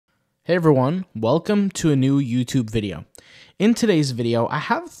Hey everyone, welcome to a new YouTube video. In today's video, I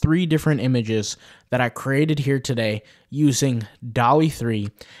have 3 different images that I created here today using DALL-E 3,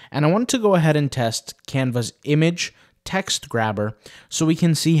 and I want to go ahead and test Canva's image text grabber so we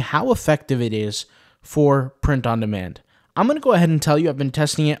can see how effective it is for print on demand. I'm going to go ahead and tell you I've been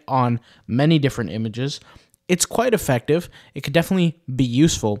testing it on many different images. It's quite effective. It could definitely be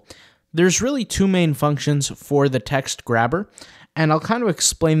useful. There's really 2 main functions for the text grabber, and I'll kind of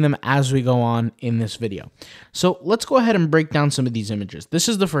explain them as we go on in this video. So let's go ahead and break down some of these images. This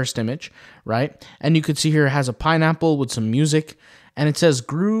is the first image, right? And you can see here it has a pineapple with some music, and it says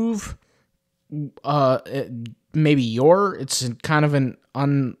groove, maybe your, it's kind of an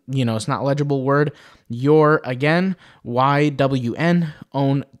it's not legible word. Your, again, YWN,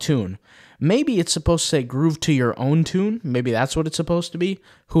 own tune. Maybe it's supposed to say groove to your own tune. Maybe that's what it's supposed to be.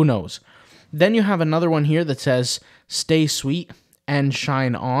 Who knows? Then you have another one here that says stay sweet and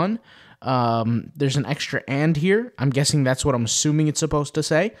shine on. There's an extra and here. I'm guessing that's what I'm assuming it's supposed to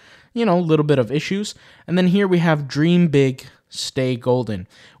say. You know, a little bit of issues. And then here we have dream big, stay golden,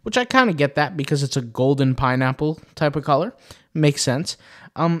 which I kind of get that because it's a golden pineapple type of color. Makes sense.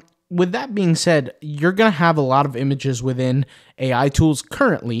 With that being said, you're going to have a lot of images within AI tools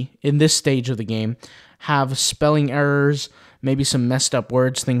currently in this stage of the game have spelling errors, maybe some messed up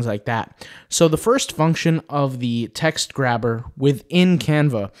words, things like that. So the first function of the text grabber within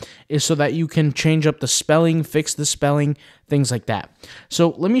Canva is so that you can change up the spelling, fix the spelling, things like that.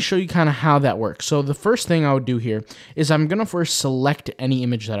 So let me show you kind of how that works. So the first thing I would do here is I'm going to first select any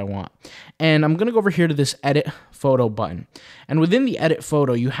image that I want. And I'm going to go over here to this edit photo button. And within the edit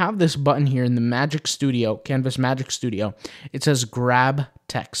photo, you have this button here in the Magic Studio, Canvas Magic Studio. It says grab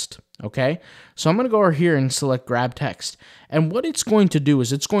text. Okay, so I'm going to go over here and select grab text. And what it's going to do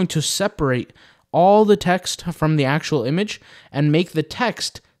is it's going to separate all the text from the actual image and make the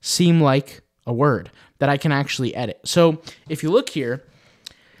text seem like a word that I can actually edit. So if you look here,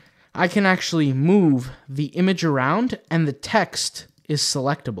 I can actually move the image around and the text is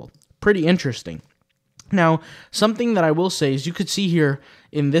selectable. Pretty interesting. Now, something that I will say is you could see here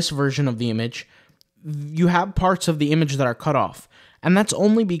in this version of the image, you have parts of the image that are cut off. And that's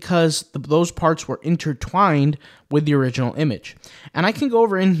only because those parts were intertwined with the original image. And I can go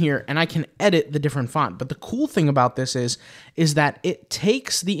over in here and I can edit the different font. But the cool thing about this is that it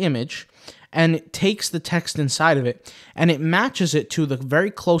takes the image and it takes the text inside of it and it matches it to the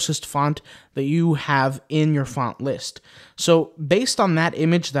very closest font that you have in your font list. So based on that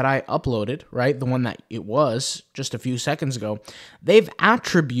image that I uploaded, right, the one that it was just a few seconds ago, they've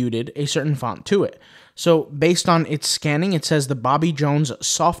attributed a certain font to it. So based on its scanning, it says the Bobby Jones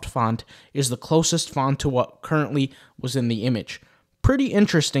soft font is the closest font to what currently was in the image. Pretty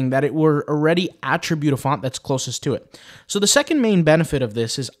interesting that it will already attribute a font that's closest to it. So the second main benefit of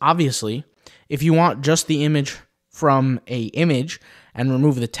this is obviously if you want just the image from a image and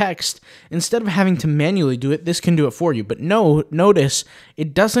remove the text, instead of having to manually do it, this can do it for you. But notice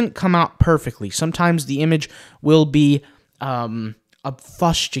it doesn't come out perfectly. Sometimes the image will be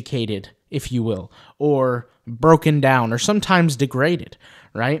obfuscated, if you will, or broken down, or sometimes degraded,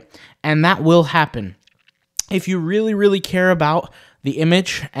 right? And that will happen. If you really, really care about the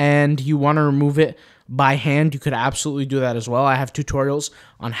image and you want to remove it by hand, you could absolutely do that as well. I have tutorials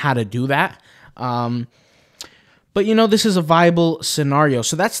on how to do that. But you know, this is a viable scenario.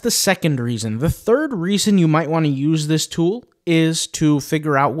 So that's the second reason. The third reason you might want to use this tool is to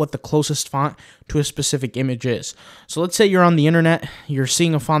figure out what the closest font to a specific image is. So let's say you're on the internet, you're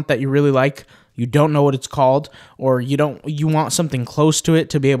seeing a font that you really like, you don't know what it's called, or you want something close to it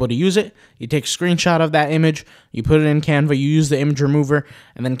to be able to use it. You take a screenshot of that image, you put it in Canva, you use the image remover,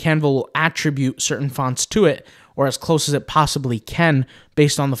 and then Canva will attribute certain fonts to it, or as close as it possibly can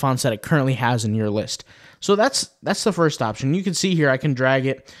based on the fonts that it currently has in your list. So that's the first option. You can see here I can drag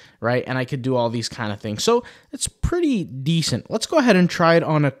it, right, and I could do all these kind of things. So it's pretty decent. Let's go ahead and try it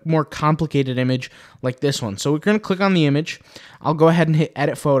on a more complicated image like this one. So we're going to click on the image. I'll go ahead and hit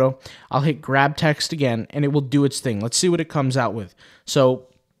edit photo. I'll hit grab text again, and it will do its thing. Let's see what it comes out with. So,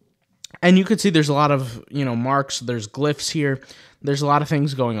 and you can see there's a lot of, marks. There's glyphs here. There's a lot of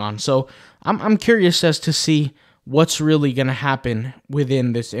things going on. So I'm curious as to see what's really going to happen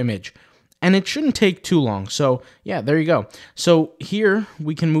within this image. And it shouldn't take too long. So yeah, there you go. So here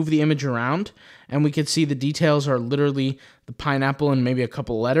we can move the image around and we can see the details are literally the pineapple and maybe a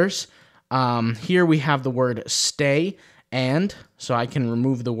couple letters. Here we have the word stay and, so I can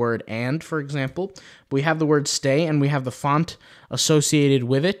remove the word and, for example. We have the word stay and we have the font associated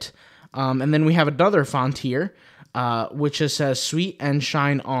with it. And then we have another font here, which just says sweet and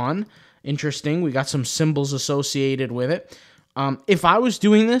shine on. Interesting. We got some symbols associated with it. If I was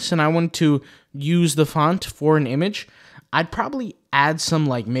doing this and I wanted to use the font for an image, I'd probably add some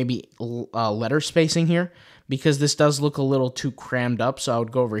like maybe letter spacing here, because this does look a little too crammed up. So I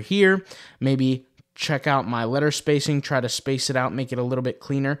would go over here, maybe check out my letter spacing, try to space it out, make it a little bit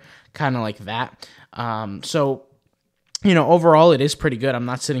cleaner, kind of like that. So, you know, overall it is pretty good. I'm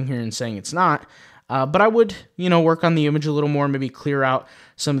not sitting here and saying it's not, but I would, you know, work on the image a little more, maybe clear out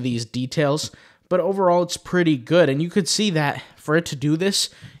some of these details. But overall, it's pretty good. And you could see that for it to do this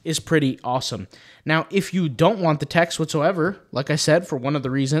is pretty awesome. Now, if you don't want the text whatsoever, like I said, for one of the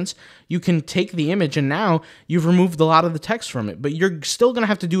reasons, you can take the image and now you've removed a lot of the text from it, but you're still going to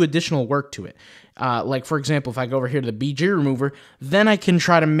have to do additional work to it. Like, for example, if I go over here to the BG remover, then I can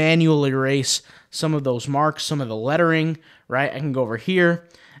try to manually erase some of those marks, some of the lettering, right? I can go over here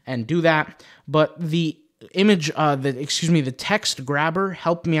and do that. But the the text grabber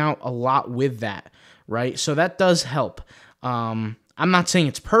helped me out a lot with that, right? So that does help. I'm not saying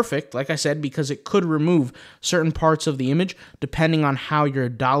it's perfect, like I said, because it could remove certain parts of the image depending on how your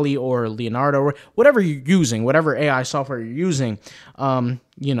DALL-E or Leonardo or whatever you're using, whatever AI software you're using,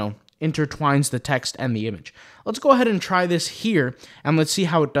 you know, intertwines the text and the image. Let's go ahead and try this here, and let's see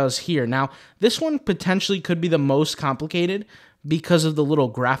how it does here. Now, this one potentially could be the most complicated because of the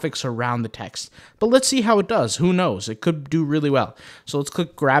little graphics around the text. But let's see how it does. Who knows? It could do really well. So let's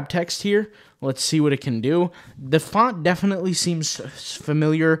click grab text here. Let's see what it can do. The font definitely seems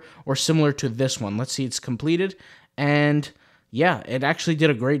familiar or similar to this one. Let's see, it's completed. And yeah, it actually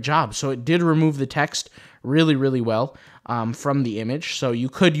did a great job. So it did remove the text really, really well from the image. So you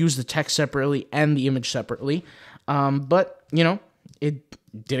could use the text separately and the image separately. But, you know, it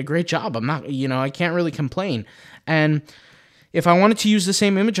did a great job. I can't really complain. And if I wanted to use the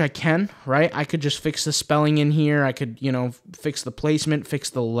same image, I can, right? I could just fix the spelling in here. I could, you know, fix the placement, fix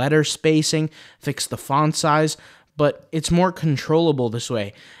the letter spacing, fix the font size, but it's more controllable this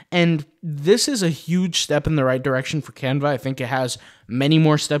way. And this is a huge step in the right direction for Canva. I think it has many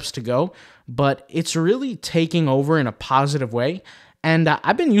more steps to go, but it's really taking over in a positive way. And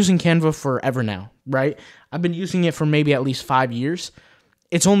I've been using Canva forever now, right? I've been using it for maybe at least 5 years.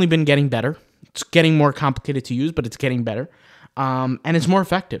 It's only been getting better. It's getting more complicated to use, but it's getting better. And it's more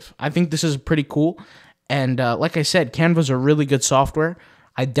effective. I think this is pretty cool. And like I said, Canva's a really good software.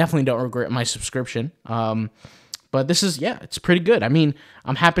 I definitely don't regret my subscription. But this is, yeah, it's pretty good. I mean,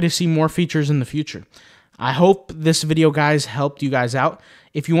 I'm happy to see more features in the future. I hope this video, guys, helped you guys out.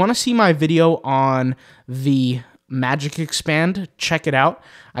 If you want to see my video on the Magic Expand, check it out.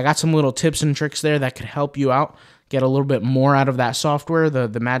 I got some little tips and tricks there that could help you out, get a little bit more out of that software,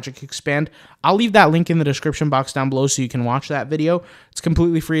 the Magic Expand. I'll leave that link in the description box down below so you can watch that video. It's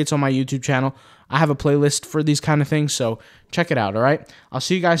completely free. It's on my YouTube channel. I have a playlist for these kind of things, so check it out, all right? I'll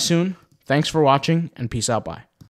see you guys soon. Thanks for watching, and peace out. Bye.